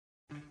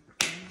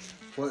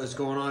What is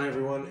going on,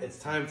 everyone? It's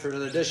time for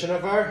another edition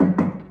of our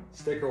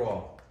sticker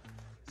wall.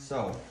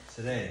 So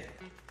today,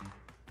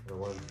 what I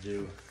wanted to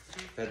do,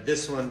 I've had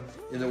this one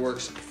in the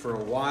works for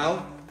a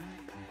while.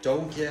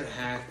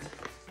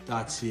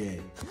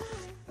 Don'tGetHacked.ca.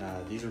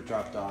 These were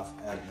dropped off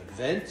at an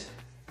event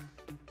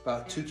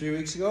about 2-3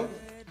 weeks ago.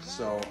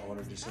 So I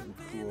want to do something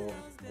cool.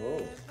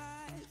 Whoa.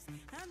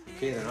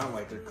 Okay, they're not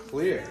white, they're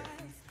clear.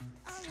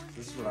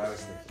 This is what I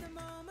was thinking.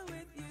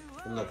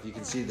 And look, you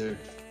can see they're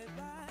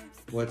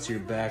what's your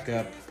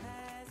backup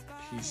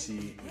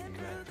PC and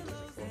Mac. There's a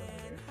phone number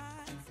there.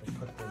 And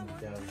put them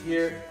down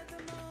here,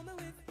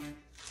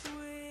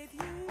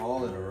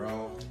 all in a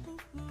row.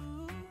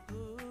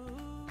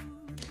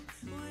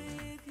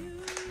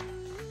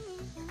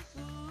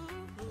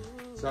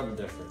 Something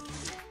different.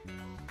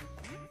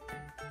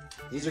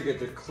 These are good.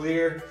 They're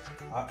clear.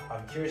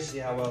 I'm curious to see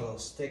how well they'll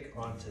stick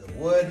onto the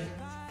wood.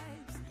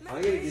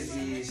 I'm gonna give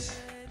these.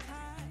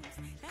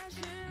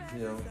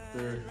 You know,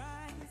 they're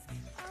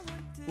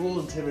a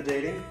little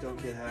intimidating.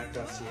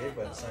 Don'tGetHacked.ca,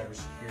 but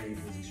cybersecurity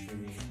is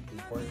extremely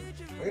important.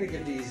 I'm gonna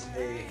give these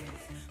a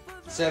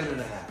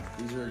 7.5.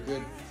 These are a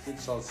good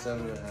solid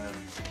 7.5.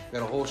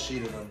 Got a whole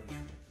sheet of them.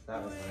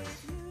 That was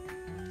nice.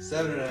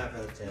 7.5 out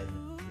of 10.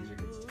 These are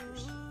good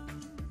stickers.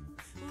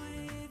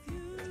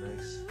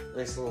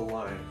 Nice little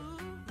line.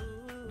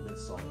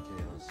 That's all I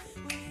can honestly.